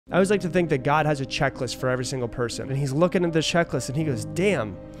I always like to think that God has a checklist for every single person, and he's looking at the checklist and he goes,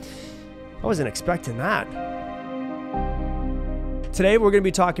 damn, I wasn't expecting that. Today, we're going to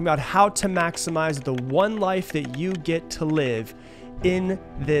be talking about how to maximize the one life that you get to live in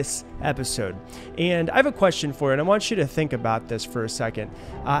this episode. And I have a question for you, and I want you to think about this for a second.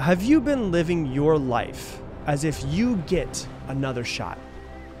 Have you been living your life as if you get another shot?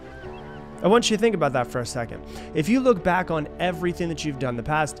 I want you to think about that for a second. If you look back on everything that you've done the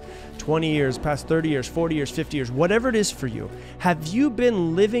past 20 years, past 30 years, 40 years, 50 years, whatever it is for you, have you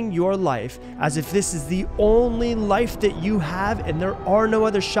been living your life as if this is the only life that you have and there are no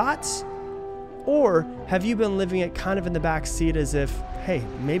other shots? Or have you been living it kind of in the back seat as if, hey,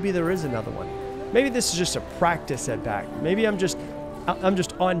 maybe there is another one. Maybe this is just a practice at back. Maybe I'm just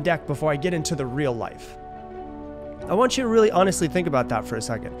on deck before I get into the real life. I want you to really honestly think about that for a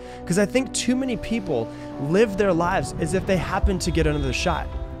second, because I think too many people live their lives as if they happen to get another shot.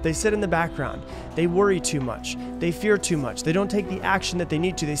 They sit in the background. They worry too much. They fear too much. They don't take the action that they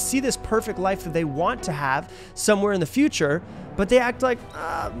need to. They see this perfect life that they want to have somewhere in the future, but they act like,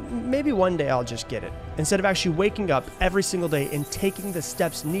 maybe one day I'll just get it, instead of actually waking up every single day and taking the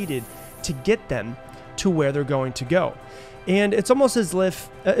steps needed to get them to where they're going to go. And it's almost as if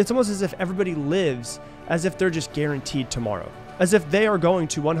everybody lives as if they're just guaranteed tomorrow, as if they are going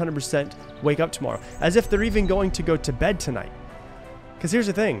to 100% wake up tomorrow, as if they're even going to go to bed tonight. Because here's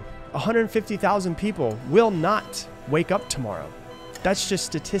the thing, 150,000 people will not wake up tomorrow. That's just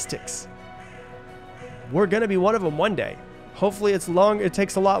statistics. We're going to be one of them one day. Hopefully it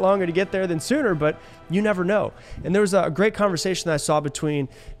takes a lot longer to get there than sooner, but you never know. And there was a great conversation that I saw between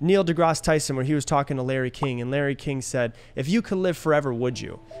Neil deGrasse Tyson where he was talking to Larry King, and Larry King said, if you could live forever, would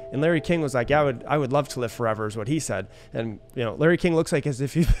you? And Larry King was like, yeah, I would love to live forever is what he said. And Larry King looks like as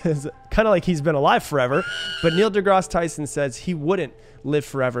if he's kind of like he's been alive forever, but Neil deGrasse Tyson says he wouldn't live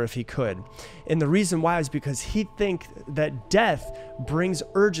forever if he could. And the reason why is because he thinks that death brings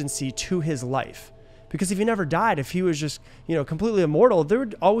urgency to his life. Because if he never died, if he was just, completely immortal, there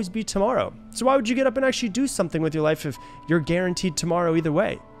would always be tomorrow. So why would you get up and actually do something with your life if you're guaranteed tomorrow either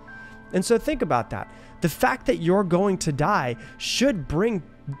way? And so think about that. The fact that you're going to die should bring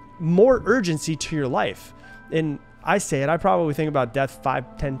more urgency to your life. And I say it, I probably think about death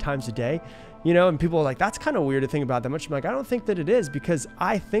 5-10 times a day, and people are like, that's kind of weird to think about that much. I'm like, I don't think that it is, because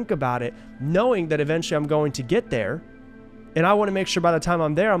I think about it knowing that eventually I'm going to get there. And I want to make sure by the time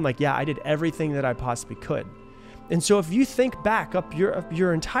I'm there, I'm like, yeah, I did everything that I possibly could. And so if you think back up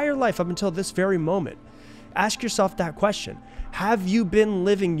your entire life up until this very moment, ask yourself that question. Have you been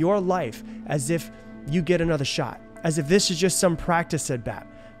living your life as if you get another shot? As if this is just some practice at bat?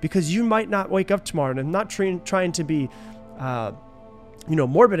 Because you might not wake up tomorrow, and I'm not trying to be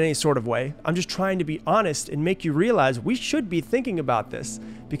morbid in any sort of way. I'm just trying to be honest and make you realize we should be thinking about this,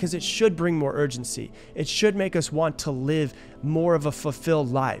 because it should bring more urgency. It should make us want to live more of a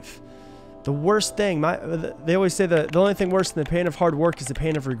fulfilled life. The worst thing, they always say that the only thing worse than the pain of hard work is the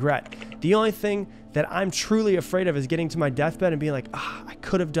pain of regret. The only thing that I'm truly afraid of is getting to my deathbed and being like, I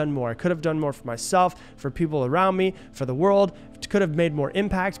could have done more. I could have done more for myself, for people around me, for the world. Could have made more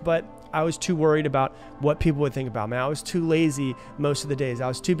impact, but I was too worried about what people would think about me. I was too lazy most of the days. I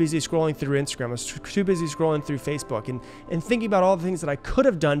was too busy scrolling through Instagram. I was too busy scrolling through Facebook and thinking about all the things that I could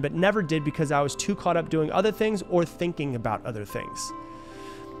have done but never did because I was too caught up doing other things or thinking about other things.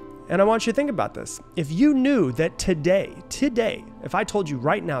 And I want you to think about this. If you knew that today, if I told you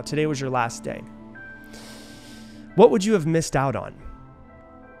right now, today was your last day, what would you have missed out on?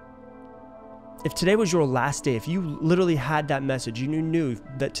 If today was your last day, if you literally had that message, you knew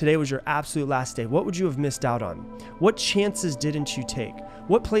that today was your absolute last day, what would you have missed out on? What chances didn't you take?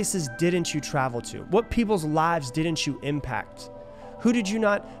 What places didn't you travel to? What people's lives didn't you impact? Who did you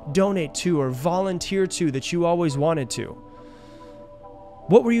not donate to or volunteer to that you always wanted to?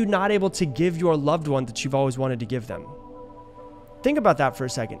 What were you not able to give your loved one that you've always wanted to give them? Think about that for a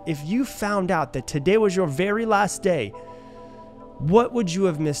second. If you found out that today was your very last day, what would you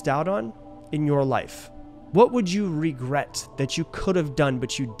have missed out on in your life? What would you regret that you could have done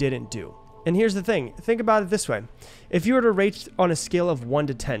but you didn't do? And here's the thing, think about it this way. If you were to rate on a scale of 1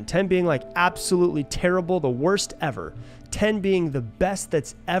 to 10, 10 being like absolutely terrible, the worst ever, 10 being the best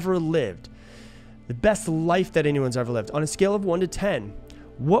that's ever lived, the best life that anyone's ever lived, on a scale of 1 to 10,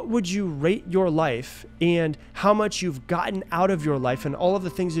 what would you rate your life and how much you've gotten out of your life and all of the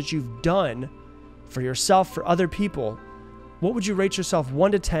things that you've done for yourself, for other people? What would you rate yourself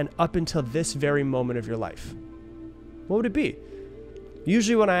 1 to 10 up until this very moment of your life? What would it be?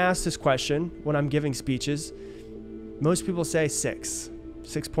 Usually when I ask this question, when I'm giving speeches, most people say 6,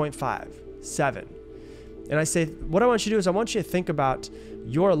 6.5, 7. And I say, what I want you to do is I want you to think about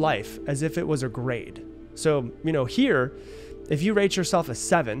your life as if it was a grade. So, here, if you rate yourself a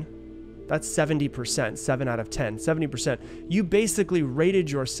 7, that's 70%, 7 out of 10, 70%. You basically rated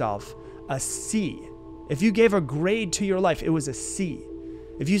yourself a C. If you gave a grade to your life, it was a C.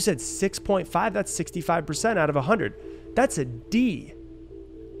 If you said 6.5, that's 65% out of 100. That's a D.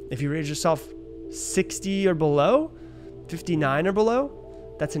 If you rated yourself 60 or below, 59 or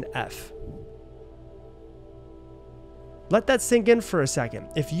below, that's an F. Let that sink in for a second.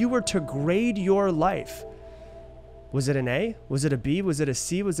 If you were to grade your life, was it an A? Was it a B? Was it a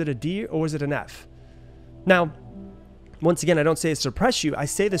C? Was it a D? Or was it an F? Now, once again, I don't say this to suppress you. I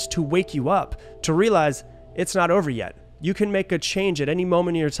say this to wake you up, to realize it's not over yet. You can make a change at any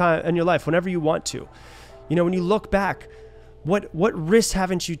moment in your time in your life, whenever you want to. When you look back, what risks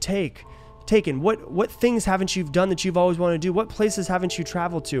haven't you taken? What things haven't you done that you've always wanted to do? What places haven't you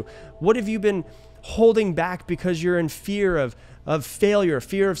traveled to? What have you been holding back because you're in fear of failure,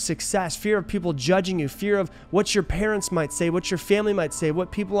 fear of success, fear of people judging you, fear of what your parents might say, what your family might say,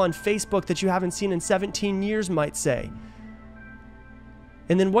 what people on Facebook that you haven't seen in 17 years might say?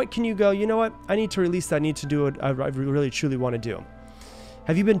 And then what can you go, you know what? I need to release that. I need to do what I really, truly want to do.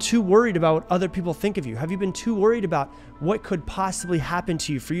 Have you been too worried about what other people think of you? Have you been too worried about what could possibly happen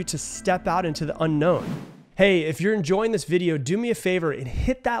to you for you to step out into the unknown? Hey, if you're enjoying this video, do me a favor and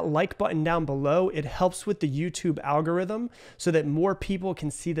hit that like button down below. It helps with the YouTube algorithm so that more people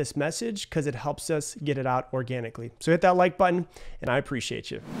can see this message, because it helps us get it out organically. So hit that like button, and I appreciate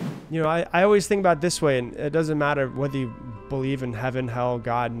you. I always think about it this way, and it doesn't matter whether you believe in heaven, hell,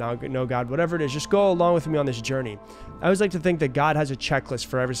 God, no God, whatever it is, just go along with me on this journey. I always like to think that God has a checklist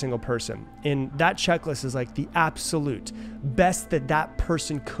for every single person, and that checklist is like the absolute best that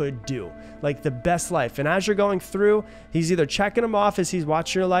person could do, like the best life. And as you're going through, he's either checking them off as he's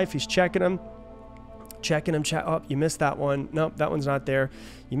watching your life, he's checking them, oh, you missed that one. Nope, that one's not there.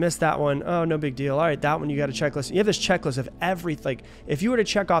 You missed that one. Oh, no big deal. All right, that one you got a checklist. You have this checklist of everything. If you were to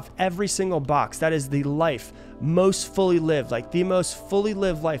check off every single box, that is the life most fully lived, like the most fully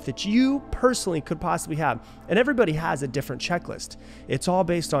lived life that you personally could possibly have. And everybody has a different checklist. It's all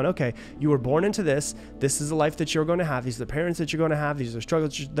based on, okay, you were born into this. This is the life that you're going to have. These are the parents that you're going to have. These are the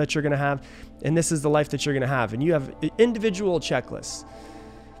struggles that you're going to have. And this is the life that you're going to have. And you have individual checklists.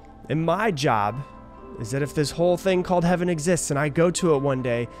 And my job is that if this whole thing called heaven exists and I go to it one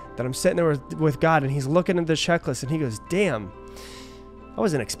day, that I'm sitting there with God and he's looking at the checklist and he goes, damn, I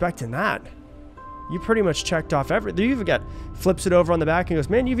wasn't expecting that. You pretty much checked off everything. You even flips it over on the back and goes,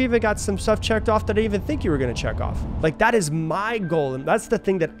 man, you've even got some stuff checked off that I didn't even think you were going to check off. Like, that is my goal. And that's the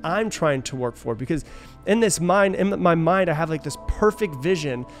thing that I'm trying to work for, because in my mind, I have like this perfect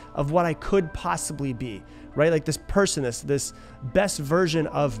vision of what I could possibly be, right? Like this person, this best version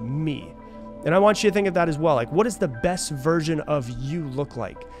of me. And I want you to think of that as well. Like, what does the best version of you look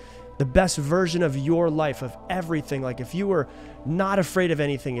like? The best version of your life, of everything. Like, if you were not afraid of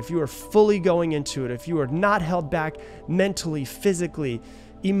anything, if you were fully going into it, if you were not held back mentally, physically,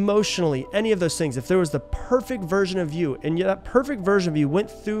 emotionally, any of those things, if there was the perfect version of you, and that perfect version of you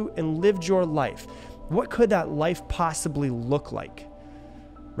went through and lived your life, what could that life possibly look like?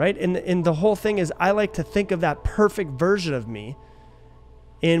 Right? And the whole thing is, I like to think of that perfect version of me.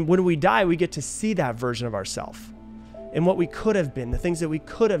 And when we die, we get to see that version of ourselves and what we could have been, the things that we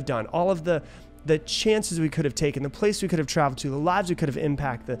could have done, all of the chances we could have taken, the place we could have traveled to, the lives we could have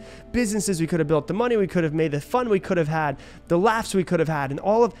impacted, the businesses we could have built, the money we could have made, the fun we could have had, the laughs we could have had, and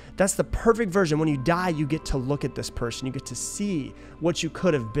all of that's the perfect version. When you die, you get to look at this person. You get to see what you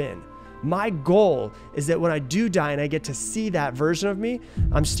could have been. My goal is that when I do die and I get to see that version of me,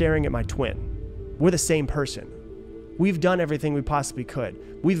 I'm staring at my twin. We're the same person. We've done everything we possibly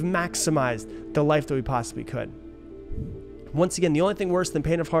could. We've maximized the life that we possibly could. Once again, the only thing worse than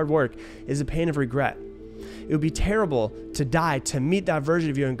pain of hard work is the pain of regret. It would be terrible to die, to meet that version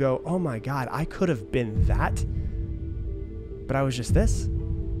of you and go, oh my God, I could have been that, but I was just this.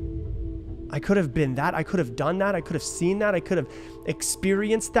 I could have been that. I could have done that. I could have seen that. I could have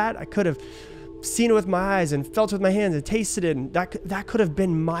experienced that. I could have seen it with my eyes and felt it with my hands and tasted it. And that could have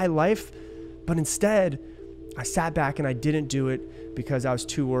been my life. But instead, I sat back and I didn't do it because I was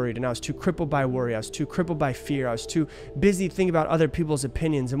too worried, and I was too crippled by worry. I was too crippled by fear. I was too busy thinking about other people's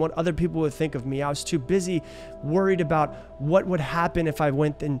opinions and what other people would think of me. I was too busy worried about what would happen if I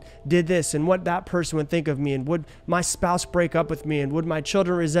went and did this, and what that person would think of me, and would my spouse break up with me, and would my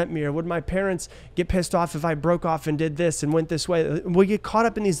children resent me, or would my parents get pissed off if I broke off and did this and went this way. We get caught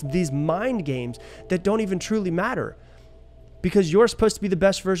up in these mind games that don't even truly matter. because you're supposed to be the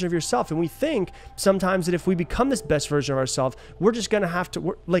best version of yourself. And we think sometimes that if we become this best version of ourselves, we're just going to have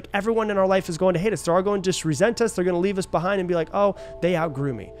to, like everyone in our life is going to hate us. They're all going to just resent us. They're going to leave us behind and be like, oh, they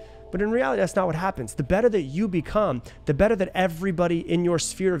outgrew me. But in reality, that's not what happens. The better that you become, the better that everybody in your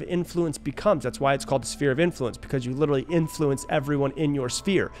sphere of influence becomes. That's why it's called the sphere of influence, because you literally influence everyone in your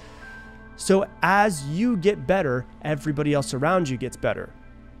sphere. So as you get better, everybody else around you gets better.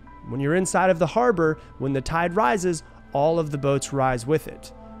 When you're inside of the harbor, when the tide rises, all of the boats rise with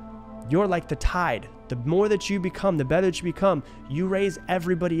it. You're like the tide. The more that you become, the better that you become, you raise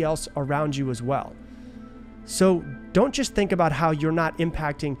everybody else around you as well. So don't just think about how you're not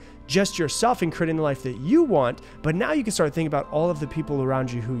impacting just yourself and creating the life that you want, but now you can start thinking about all of the people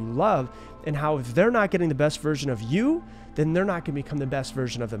around you who you love and how if they're not getting the best version of you, then they're not going to become the best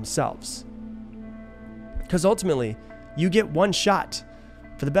version of themselves. Because ultimately, you get one shot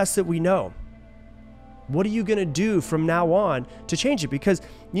for the best that we know. What are you going to do from now on to change it? Because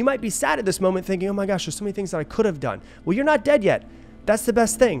you might be sad at this moment thinking, oh my gosh, there's so many things that I could have done. Well, you're not dead yet. That's the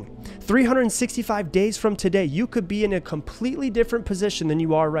best thing. 365 days from today, you could be in a completely different position than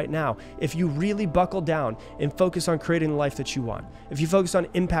you are right now if you really buckle down and focus on creating the life that you want. If you focus on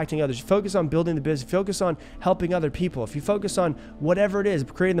impacting others, you focus on building the business, focus on helping other people, if you focus on whatever it is,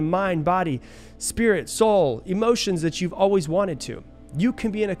 creating the mind, body, spirit, soul, emotions that you've always wanted to, you can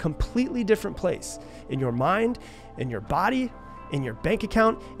be in a completely different place in your mind, in your body, in your bank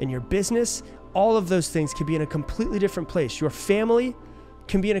account, in your business. All of those things can be in a completely different place. Your family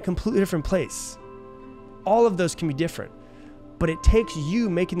can be in a completely different place. All of those can be different. But it takes you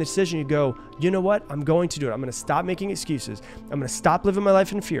making the decision to go, you know what? I'm going to do it. I'm going to stop making excuses. I'm going to stop living my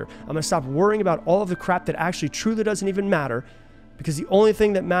life in fear. I'm going to stop worrying about all of the crap that actually truly doesn't even matter, because the only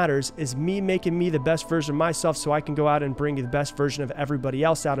thing that matters is me making me the best version of myself so I can go out and bring the best version of everybody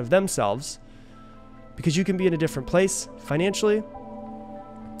else out of themselves. Because you can be in a different place financially,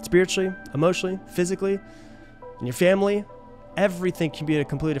 spiritually, emotionally, physically, in your family. Everything can be in a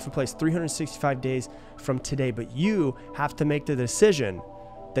completely different place 365 days from today. But you have to make the decision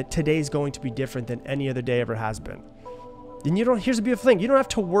that today is going to be different than any other day ever has been. And here's the beautiful thing. You don't have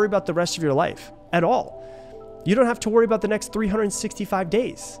to worry about the rest of your life at all. You don't have to worry about the next 365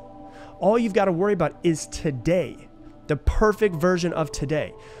 days. All you've got to worry about is today, the perfect version of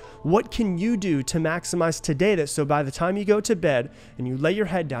today. What can you do to maximize today that so by the time you go to bed and you lay your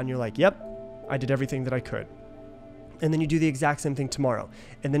head down, you're like, yep, I did everything that I could. And then you do the exact same thing tomorrow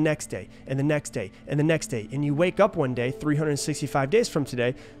and the next day and the next day and the next day. And you wake up one day, 365 days from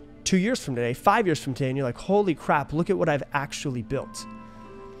today, 2 years from today, 5 years from today, and you're like, holy crap, look at what I've actually built.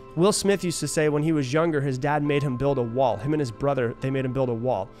 Will Smith used to say when he was younger, his dad made him build a wall. Him and his brother, they made him build a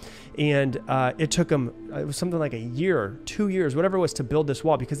wall. And it took him, it was something like a year, 2 years, whatever it was, to build this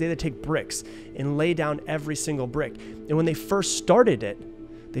wall, because they had to take bricks and lay down every single brick. And when they first started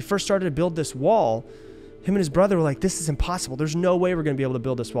to build this wall, him and his brother were like, this is impossible. There's no way we're going to be able to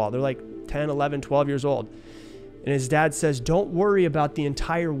build this wall. They're like 10, 11, 12 years old. And his dad says, don't worry about the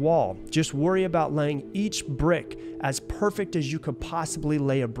entire wall. Just worry about laying each brick as perfect as you could possibly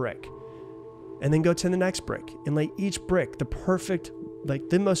lay a brick. And then go to the next brick and lay each brick the perfect, like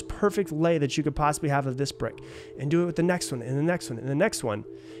the most perfect lay that you could possibly have of this brick. And do it with the next one and the next one and the next one.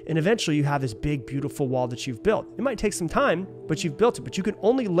 And eventually you have this big, beautiful wall that you've built. It might take some time, but you've built it. But you can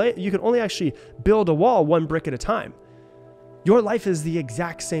only actually build a wall one brick at a time. Your life is the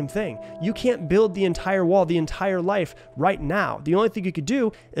exact same thing. You can't build the entire wall, the entire life right now. The only thing you could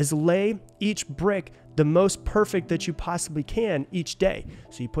do is lay each brick the most perfect that you possibly can each day.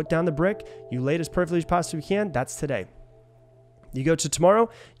 So you put down the brick, you lay it as perfectly as you possibly can. That's today. You go to tomorrow,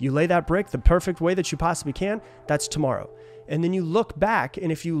 you lay that brick the perfect way that you possibly can. That's tomorrow. And then you look back,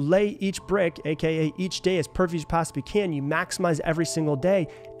 and if you lay each brick, aka each day, as perfect as you possibly can, you maximize every single day.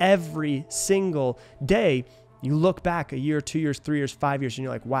 Every single day, you look back a year, 2 years, 3 years, 5 years, and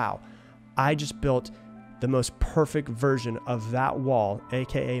you're like, wow, I just built the most perfect version of that wall,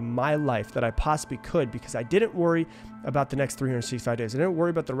 aka my life, that I possibly could, because I didn't worry about the next 365 days. I didn't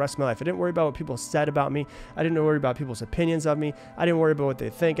worry about the rest of my life. I didn't worry about what people said about me. I didn't worry about people's opinions of me. I didn't worry about what they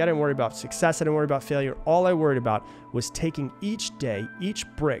think. I didn't worry about success. I didn't worry about failure. All I worried about was taking each day, each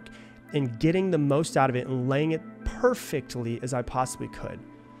brick, and getting the most out of it and laying it perfectly as I possibly could.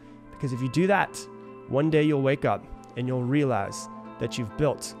 Because if you do that, one day you'll wake up and you'll realize that you've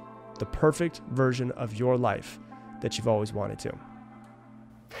built the perfect version of your life that you've always wanted to.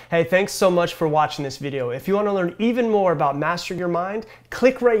 Hey, thanks so much for watching this video. If you want to learn even more about mastering your mind,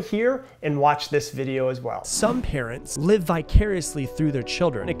 click right here and watch this video as well. Some parents live vicariously through their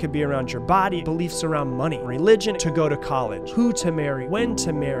children. It could be around your body, beliefs around money, religion, to go to college, who to marry, when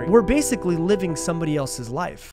to marry. We're basically living somebody else's life.